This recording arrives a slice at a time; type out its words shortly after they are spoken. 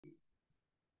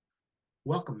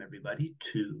Welcome, everybody,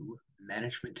 to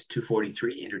Management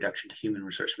 243, Introduction to Human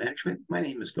Resource Management. My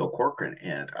name is Bill Corcoran,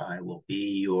 and I will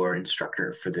be your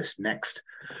instructor for this next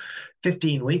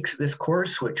 15 weeks of this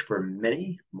course, which for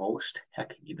many, most,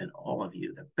 heck, even all of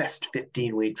you, the best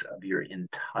 15 weeks of your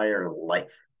entire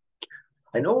life.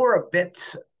 I know we're a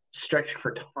bit stretched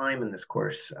for time in this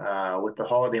course. With the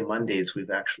holiday Mondays,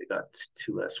 we've actually got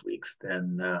 2 less weeks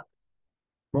than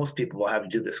most people will have to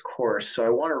do this course. So I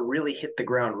want to really hit the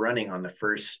ground running on the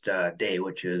first day,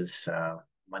 which is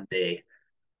Monday,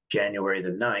 January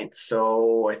the 9th.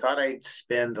 So I thought I'd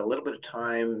spend a little bit of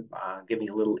time giving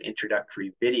a little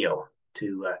introductory video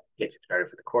to get you started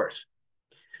for the course.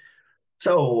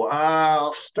 So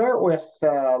I'll start with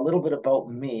a little bit about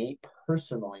me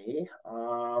personally.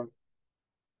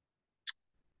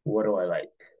 What do I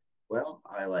like? Well,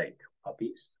 I like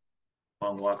puppies,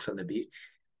 long walks on the beach,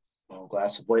 a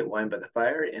glass of white wine by the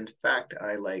fire. In fact,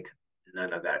 I like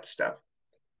none of that stuff.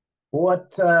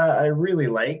 What I really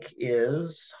like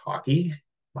is hockey.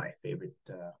 My favorite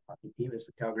hockey team is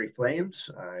the Calgary Flames.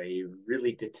 I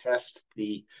really detest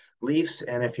the Leafs,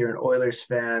 and if you're an Oilers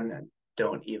fan,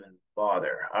 don't even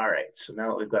bother. All right, so now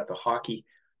that we've got the hockey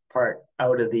part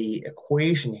out of the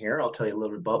equation here, I'll tell you a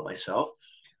little bit about myself.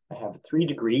 I have 3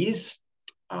 degrees,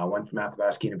 one from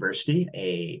Athabasca University,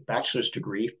 a bachelor's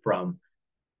degree from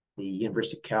the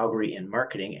University of Calgary in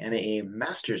marketing, and a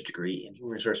master's degree in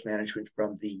human resource management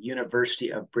from the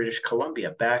University of British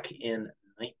Columbia back in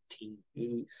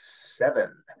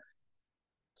 1987.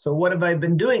 So what have I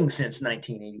been doing since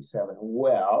 1987?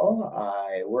 Well,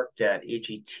 I worked at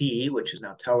AGT, which is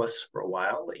now TELUS, for a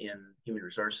while in human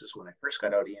resources when I first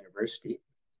got out of university.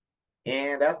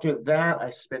 And after that, I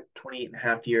spent 28 and a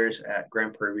half years at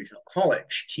Grand Prairie Regional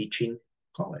College teaching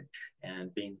college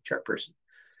and being chairperson.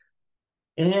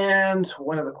 And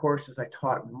one of the courses I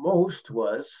taught most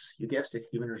was, you guessed it,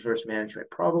 human resource management,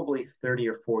 probably 30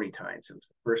 or 40 times. It was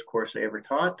the first course I ever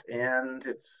taught, and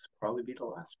it's probably be the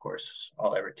last course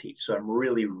I'll ever teach. So I'm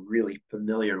really, really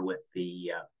familiar with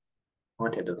the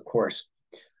content of the course.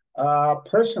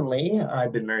 Personally,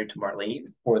 I've been married to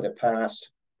Marlene for the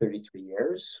past 33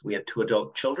 years. We have 2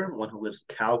 adult children, one who lives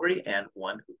in Calgary and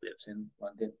one who lives in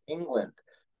London, England.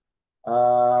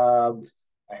 Uh,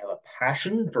 I have a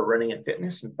passion for running and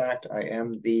fitness. In fact, I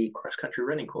am the cross-country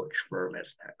running coach for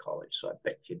Medicine Hat College. So I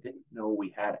bet you didn't know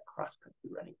we had a cross-country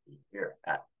running team here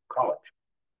at college.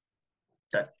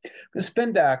 Okay. I'm going to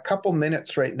spend a couple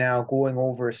minutes right now going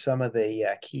over some of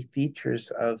the key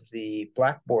features of the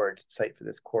Blackboard site for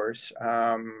this course.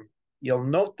 You'll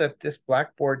note that this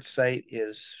Blackboard site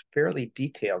is fairly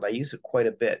detailed. I use it quite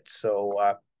a bit.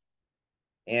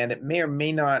 And it may or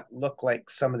may not look like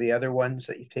some of the other ones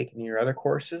that you've taken in your other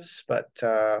courses, but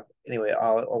anyway,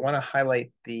 I want to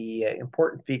highlight the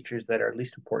important features that are at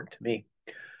least important to me.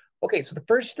 Okay, so the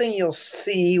first thing you'll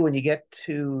see when you get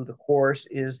to the course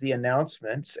is the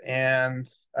announcements, and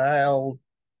I'll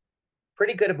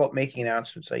pretty good about making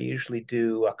announcements. I usually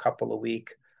do a couple a week,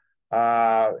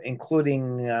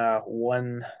 including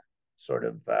one sort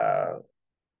of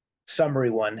summary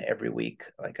one every week,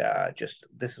 like just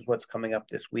this is what's coming up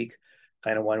this week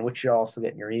kind of one, which you also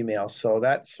get in your email. So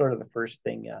that's sort of the first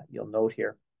thing you'll note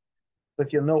here. So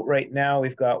if you'll note right now,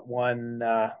 we've got one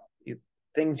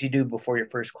things you do before your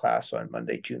first class on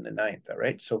Monday, June the 9th. All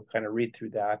right. So kind of read through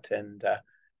that and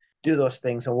do those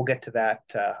things. And we'll get to that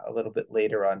a little bit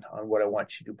later on what I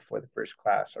want you to do before the first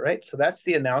class. All right. So that's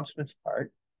the announcements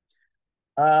part.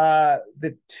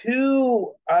 The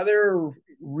two other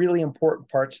really important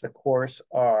parts of the course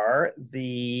are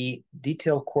the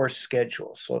detailed course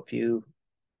schedule. So if you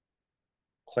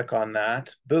click on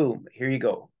that, boom, here you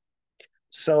go.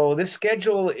 So this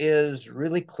schedule is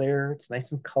really clear. It's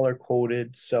nice and color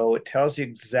coded. So it tells you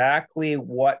exactly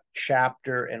what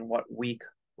chapter and what week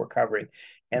we're covering.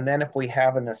 And then if we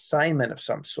have an assignment of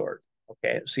some sort,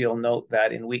 okay, so you'll note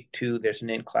that in week 2, there's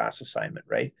an in-class assignment,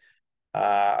 right?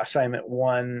 Assignment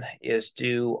 1 is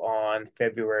due on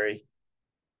February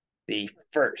the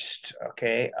 1st.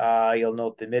 Okay. You'll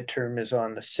note the midterm is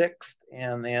on the 6th,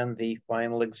 and then the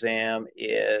final exam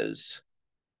is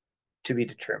to be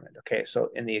determined. Okay.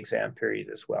 So in the exam period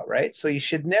as well, right? So you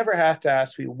should never have to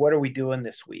ask me, what are we doing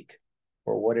this week?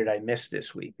 Or what did I miss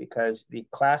this week? Because the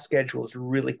class schedule is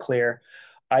really clear.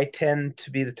 I tend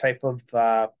to be the type of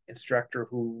instructor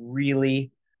who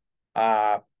really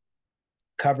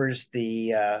covers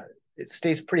it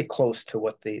stays pretty close to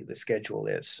what the schedule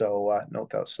is. So note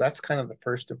those. So that's kind of the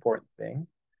first important thing.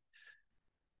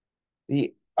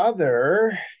 The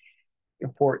other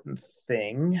important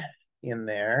thing in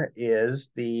there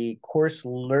is the course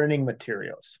learning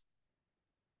materials.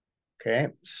 Okay,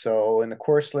 so in the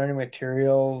course learning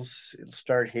materials, it'll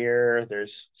start here.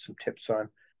 There's some tips on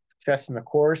success in the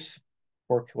course,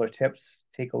 curricular tips.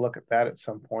 Take a look at that at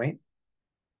some point.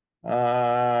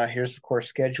 Here's the course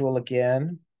schedule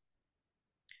again.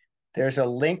 There's a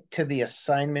link to the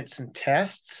assignments and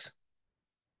tests.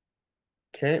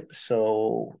 Okay,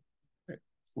 so a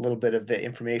little bit of the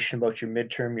information about your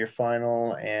midterm, your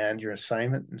final, and your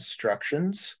assignment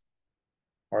instructions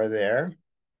are there.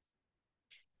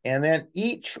 And then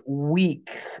each week,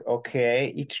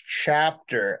 okay, each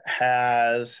chapter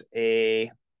has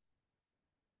a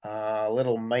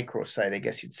little microsite, I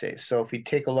guess you'd say. So if you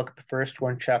take a look at the first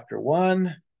one, chapter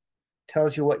 1,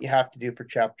 tells you what you have to do for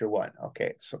chapter 1.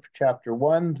 Okay, so for chapter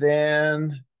 1,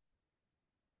 then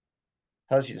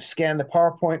tells you to scan the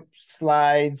PowerPoint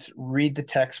slides, read the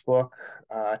textbook,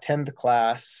 attend the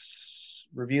class,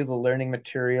 review the learning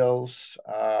materials,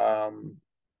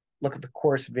 look at the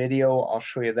course video. I'll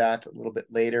show you that a little bit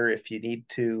later if you need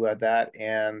to that,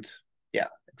 and yeah,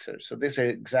 etc. So these are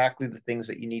exactly the things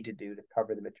that you need to do to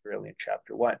cover the material in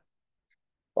chapter 1.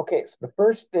 Okay, so the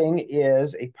first thing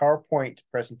is a PowerPoint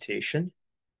presentation.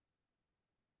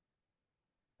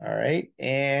 All right,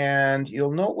 and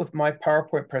you'll note with my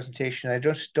PowerPoint presentation, I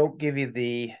just don't give you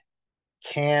the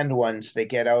canned ones they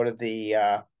get out of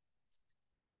the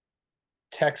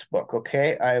textbook.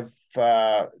 Okay, I've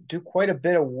do quite a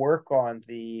bit of work on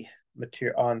the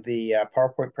material on the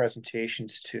PowerPoint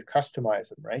presentations to customize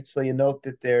them, right? So you note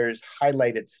that there's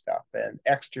highlighted stuff and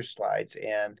extra slides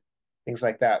and things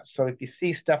like that. So if you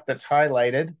see stuff that's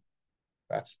highlighted,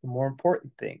 that's the more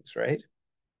important things, right?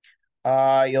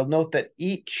 You'll note that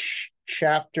each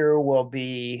chapter will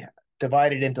be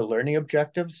divided into learning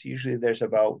objectives. Usually there's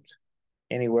about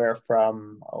anywhere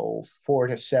from 4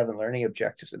 to 7 learning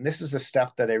objectives. And this is the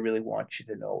stuff that I really want you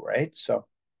to know, right? So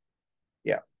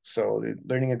yeah, so the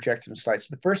learning objectives slides.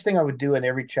 So the first thing I would do in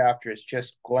every chapter is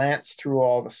just glance through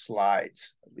all the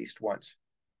slides at least once.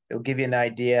 It'll give you an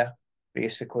idea,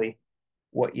 basically,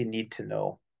 what you need to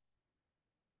know.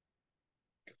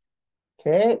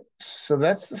 Okay, so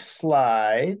that's the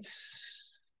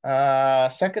slides.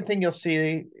 Second thing you'll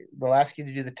see, they'll ask you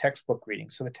to do the textbook reading.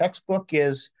 So the textbook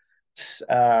is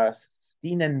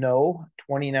Stina No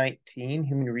 2019,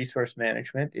 Human Resource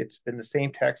Management. It's been the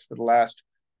same text for the last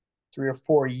 3 or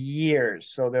 4 years.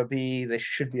 So there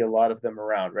should be a lot of them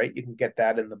around, right? You can get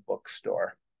that in the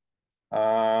bookstore.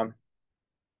 And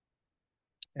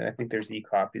I think there's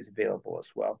e-copies available as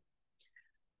well.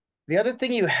 The other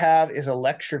thing you have is a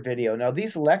lecture video. Now,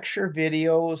 these lecture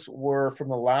videos were from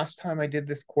the last time I did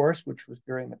this course, which was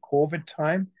during the COVID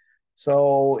time.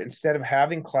 So instead of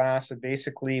having class,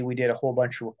 basically we did a whole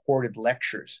bunch of recorded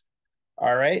lectures.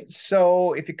 All right.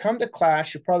 So if you come to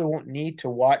class, you probably won't need to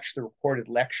watch the recorded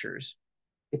lectures.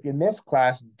 If you miss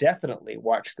class, definitely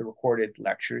watch the recorded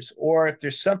lectures. Or if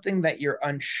there's something that you're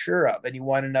unsure of and you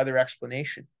want another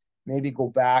explanation, maybe go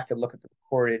back and look at the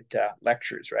recorded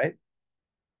lectures, right?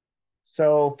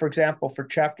 So, for example, for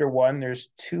chapter 1,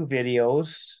 there's 2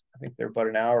 videos. I think they're about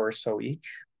an hour or so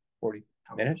each, 40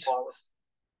 minutes.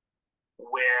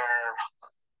 Where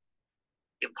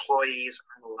employees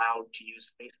aren't allowed to use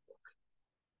Facebook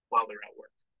while they're at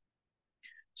work.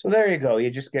 So there you go. You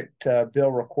just get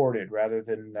Bill recorded rather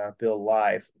than Bill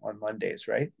live on Mondays,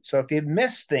 right? So if you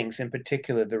miss things in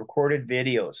particular, the recorded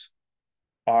videos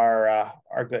are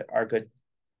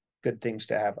good things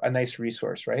to have, a nice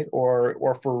resource, right?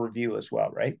 Or for review as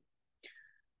well, right?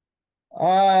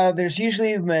 There's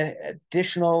usually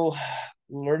additional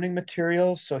learning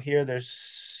materials. So here there's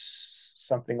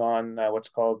something on what's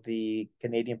called the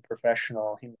Canadian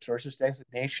Professional Human Resources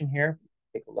Designation here.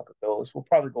 Take a look at those. We'll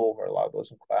probably go over a lot of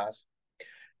those in class.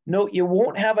 Note, you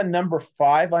won't have a number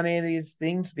 5 on any of these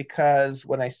things because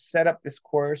when I set up this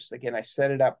course, again, I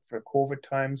set it up for COVID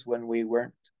times when we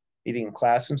weren't meeting in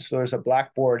class. And so there's a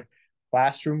Blackboard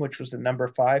classroom, which was the number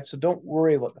 5. So don't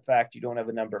worry about the fact you don't have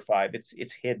a number 5.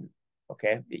 It's hidden.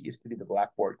 Okay. It used to be the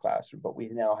Blackboard classroom, but we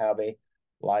now have a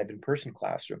live in-person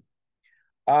classroom.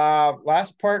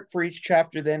 Last part for each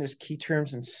chapter then is key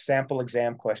terms and sample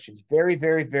exam questions. Very,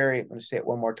 very, very, I'm going to say it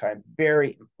one more time,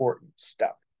 very important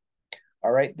stuff.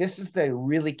 All right. This is the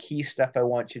really key stuff I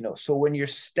want you to know. So when you're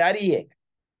studying,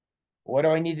 what do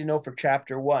I need to know for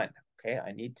chapter 1? Okay.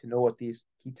 I need to know what these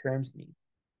key terms mean.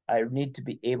 I need to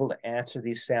be able to answer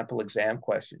these sample exam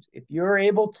questions. If you're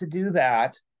able to do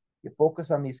that, you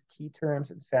focus on these key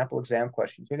terms and sample exam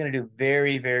questions, you're going to do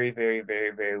very, very, very,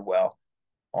 very, very well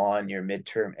on your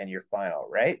midterm and your final,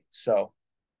 right? So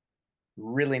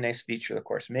really nice feature of the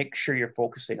course. Make sure you're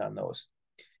focusing on those.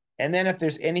 And then if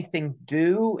there's anything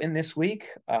due in this week,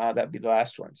 that'd be the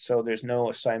last one. So there's no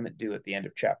assignment due at the end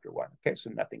of chapter 1. Okay, so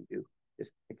nothing due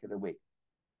this particular week.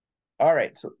 All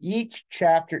right, so each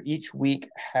chapter, each week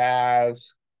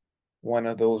has one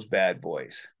of those bad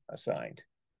boys assigned.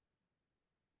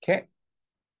 Okay.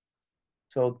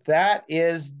 So that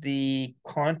is the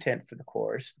content for the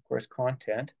course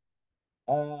content.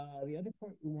 The other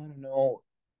point you want to know,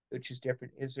 which is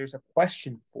different, is there's a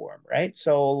question form, right?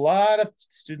 So a lot of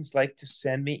students like to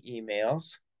send me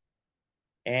emails,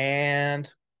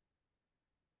 and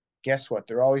guess what?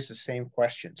 They're always the same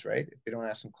questions, right? If they don't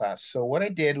ask in class. So what I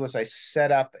did was I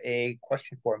set up a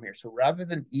question form here. So rather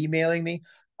than emailing me,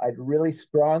 I'd really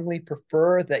strongly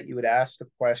prefer that you would ask the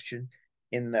question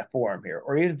in the form here.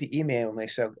 Or even if you email me,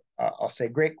 so I'll say,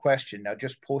 great question. Now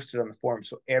just post it on the form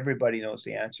so everybody knows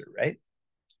the answer, right?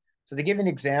 So to give an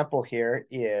example here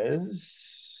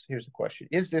here's the question.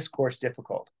 Is this course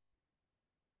difficult?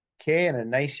 Okay, and a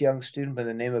nice young student by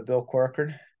the name of Bill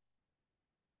Corcoran.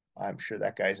 I'm sure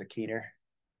that guy's a keener.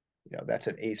 You know, that's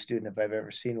an A student if I've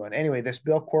ever seen one. Anyway, this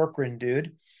Bill Corcoran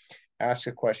dude asked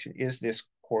a question, is this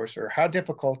course, or how tough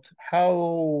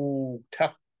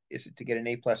is it to get an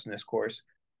A plus in this course?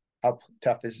 How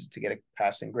tough is it to get a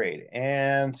passing grade?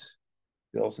 And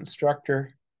Bill's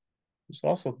instructor, who's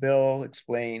also Bill,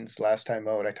 explains, last time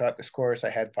out, I taught this course, I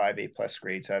had 5 A plus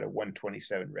grades out of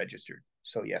 127 registered.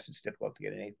 So yes, it's difficult to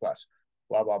get an A plus,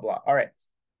 blah, blah, blah. All right.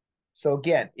 So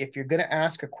again, if you're going to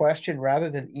ask a question, rather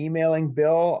than emailing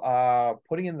Bill,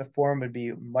 putting in the form would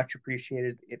be much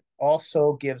appreciated. It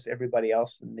also gives everybody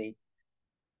else in the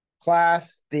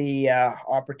class the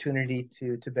opportunity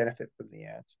to benefit from the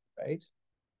answer, right?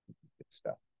 Good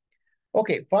stuff.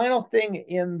 Okay, final thing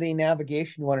in the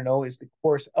navigation you want to know is the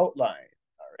course outline.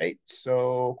 All right,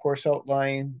 so course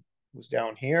outline was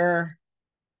down here.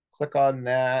 Click on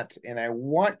that, and I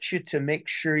want you to make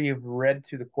sure you've read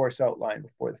through the course outline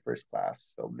before the first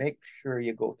class. So make sure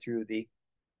you go through the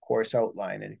course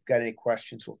outline, and if you've got any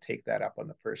questions, we'll take that up on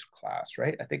the first class,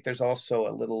 right? I think there's also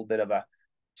a little bit of a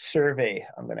survey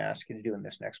I'm going to ask you to do in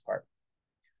this next part.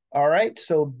 All right,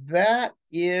 so that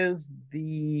is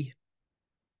the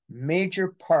major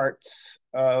parts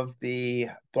of the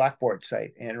Blackboard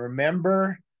site. And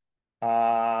remember,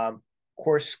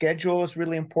 course schedule is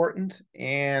really important,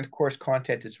 and course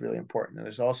content is really important. And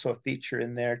there's also a feature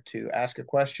in there to ask a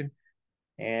question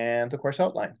and the course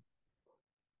outline.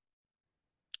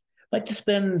 I'd like to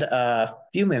spend a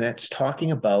few minutes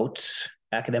talking about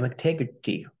academic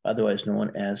integrity, otherwise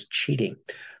known as cheating.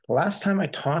 The last time I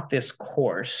taught this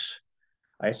course,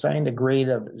 I assigned a grade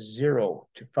of 0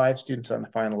 to 5 students on the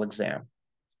final exam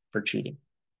for cheating.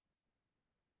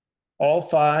 All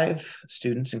 5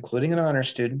 students, including an honor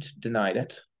student, denied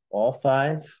it. All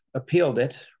 5 appealed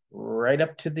it right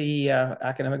up to the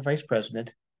academic vice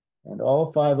president, and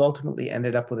all 5 ultimately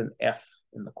ended up with an F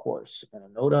in the course and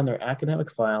a note on their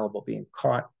academic file about being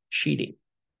caught cheating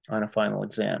on a final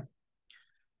exam.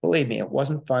 Believe me, it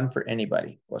wasn't fun for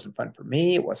anybody. It wasn't fun for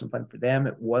me. It wasn't fun for them.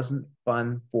 It wasn't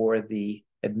fun for the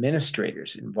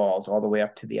administrators involved, all the way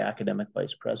up to the academic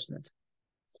vice president.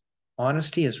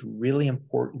 Honesty is really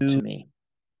important to me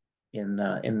in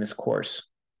this course.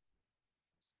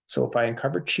 So if I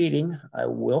uncover cheating, I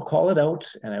will call it out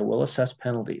and I will assess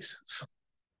penalties.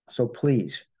 So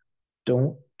please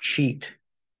don't cheat.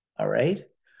 All right?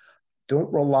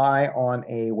 Don't rely on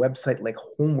a website like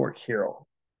Homework Hero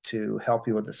to help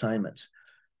you with assignments.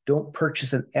 Don't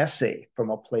purchase an essay from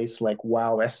a place like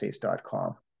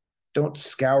wowessays.com. Don't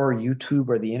scour YouTube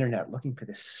or the internet looking for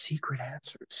the secret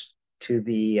answers to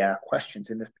the questions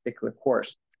in this particular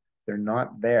course. They're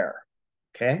not there.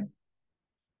 Okay?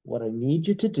 What I need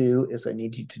you to do is I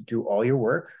need you to do all your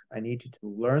work. I need you to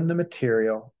learn the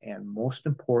material, and most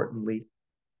importantly,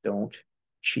 don't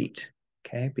cheat.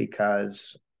 Okay?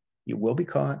 Because you will be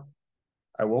caught.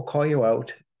 I will call you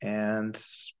out, and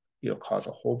you'll cause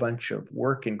a whole bunch of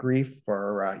work and grief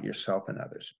for yourself and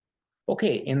others.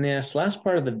 Okay, in this last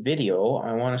part of the video,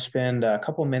 I want to spend a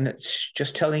couple minutes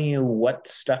just telling you what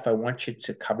stuff I want you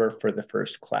to cover for the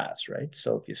first class, right?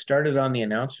 So if you started on the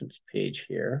announcements page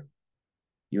here,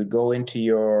 you would go into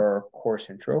your course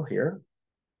intro here,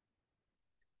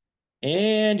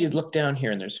 and you'd look down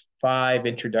here, and there's 5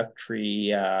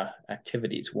 introductory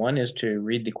activities. One is to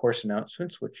read the course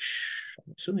announcements, which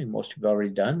I'm assuming most of you have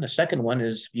already done. The second one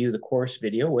is view the course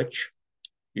video, which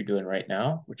you're doing right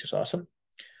now, which is awesome.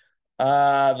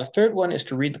 The third one is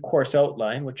to read the course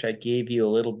outline, which I gave you a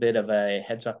little bit of a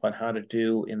heads up on how to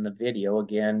do in the video.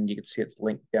 Again, you can see it's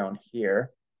linked down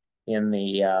here in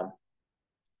the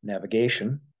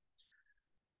navigation.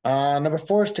 Number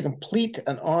 4 is to complete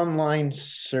an online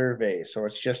survey. So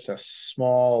it's just a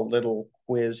small little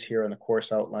quiz here on the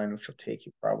course outline, which will take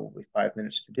you probably 5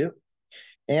 minutes to do.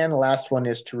 And the last one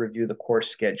is to review the course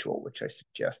schedule, which I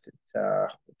suggested,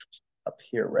 which was up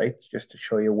here, right? Just to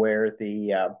show you where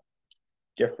the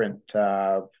different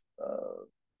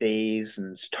days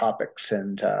and topics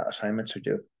and assignments are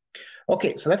due.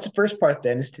 Okay, so that's the first part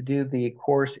then, is to do the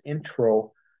course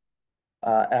intro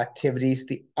activities.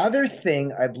 The other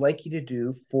thing I'd like you to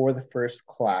do for the first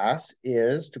class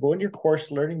is to go into your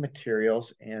course learning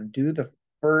materials and do the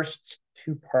first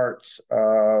 2 parts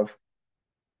of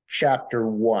chapter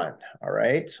 1. All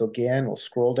right, so again, we'll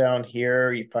scroll down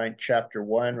here. You find chapter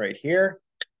 1 right here,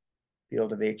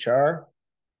 field of HR.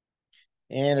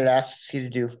 And it asks you to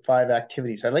do 5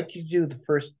 activities. I'd like you to do the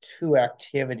first 2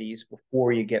 activities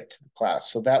before you get to the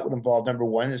class. So that would involve, number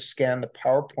 1 is scan the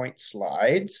PowerPoint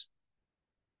slides,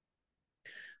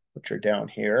 which are down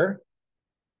here.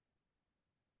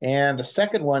 And the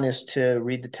second one is to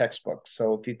read the textbook.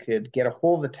 So if you could get a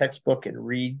hold of the textbook and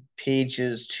read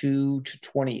pages 2 to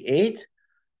 28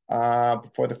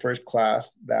 before the first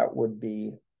class, that would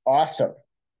be awesome.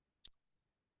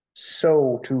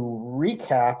 So to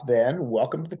recap then,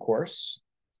 welcome to the course.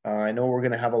 I know we're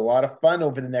going to have a lot of fun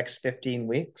over the next 15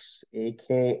 weeks,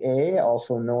 aka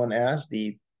also known as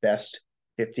the best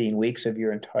 15 weeks of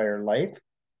your entire life.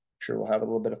 Sure, we'll have a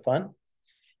little bit of fun.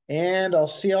 And I'll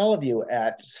see all of you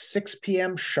at 6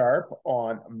 p.m. sharp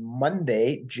on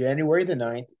Monday, January the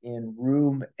 9th in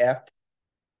room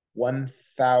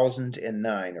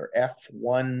F1009 or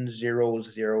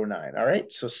F1009. All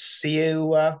right, so see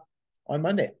you on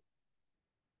Monday.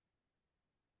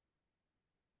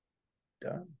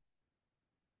 Done.